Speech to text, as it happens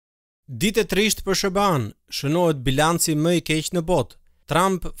Dite trishte për SHBA-n, shënohet bilanci më i keq në botë.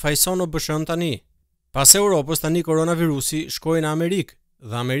 Trump fajeson OBSH-n tani. Pas Europës tani koronavirusi shkoi në Amerikë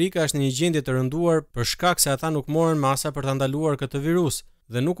dhe Amerika është në një gjendje të rënduar për shkak se ata nuk morën masa për ta ndaluar këtë virus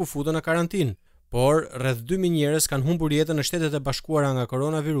dhe nuk u futën në karantinë. Por rreth 2000 njerëz kanë humbur jetën në Shtetet e Bashkuara nga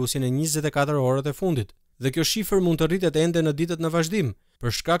koronavirusi në 24 orët e fundit. Dhe kjo shifër mund të rritet ende në ditët në vazhdim,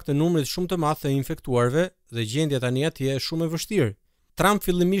 për shkak të numrit shumë të madh të infektuarve dhe gjendja tani atje është shumë e vështirë. Trump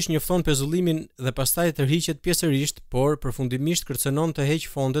fillimisht njofton pezullimin dhe pastaj tërhiqet pjesërisht, por përfundimisht kërcënon të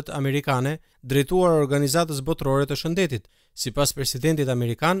heqë fondet amerikane drejtuar organizatës botërore të shëndetit. Sipas presidentit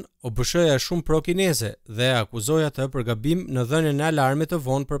amerikan, OBSH-ja është shumë pro-kineze dhe akuzoi atë për gabim në dhënien e alarmit të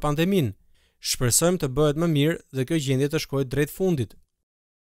vonë për pandeminë. Shpresojmë të bëhet më mirë dhe kjo gjendje të shkojë drejt fundit.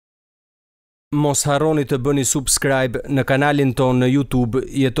 Mos harroni të bëni subscribe në kanalin ton në YouTube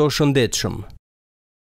Jeto Shëndetshëm.